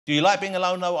Do you like being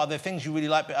alone, though? Are there things you really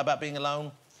like about being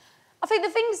alone? I think the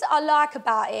things that I like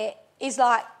about it is,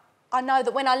 like, I know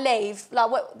that when I leave, like,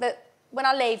 when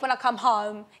I come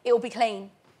home, it'll be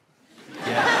clean.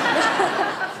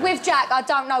 Yeah. With Jack, I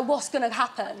don't know what's going to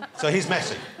happen. So he's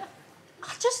messy?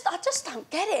 I just don't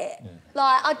get it. Yeah.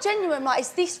 Like, I genuinely, like,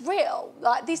 is this real?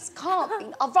 Like, this can't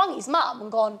be... I've rung his mum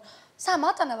and gone, Sam,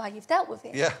 I don't know how you've dealt with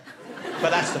it. Yeah.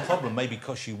 But that's the problem, maybe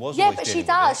because she was yeah, always but dealing she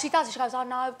does. with it. She does. She goes, I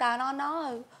know, Dan, I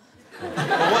know. But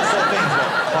what sort of things?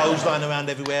 Like clothes lying around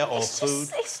everywhere or food?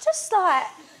 It's just like...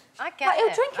 I get like, it.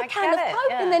 he'll drink a can of Coke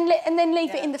yeah. and then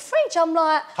leave it in the fridge. I'm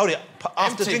like... Hold it.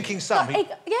 After drinking some... Like,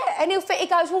 yeah, and he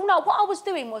goes, well, no, what I was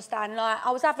doing was, Dan, like,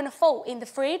 I was having a fault in the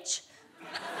fridge.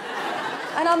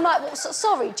 And I'm like, well,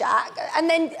 sorry, Jack.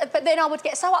 But then I would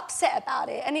get so upset about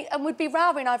it and we'd be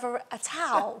rowing over a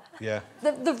towel. Yeah.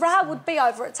 The row would be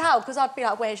over a towel because I'd be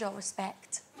like, where's your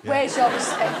respect? Yeah. Where's your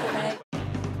respect for me?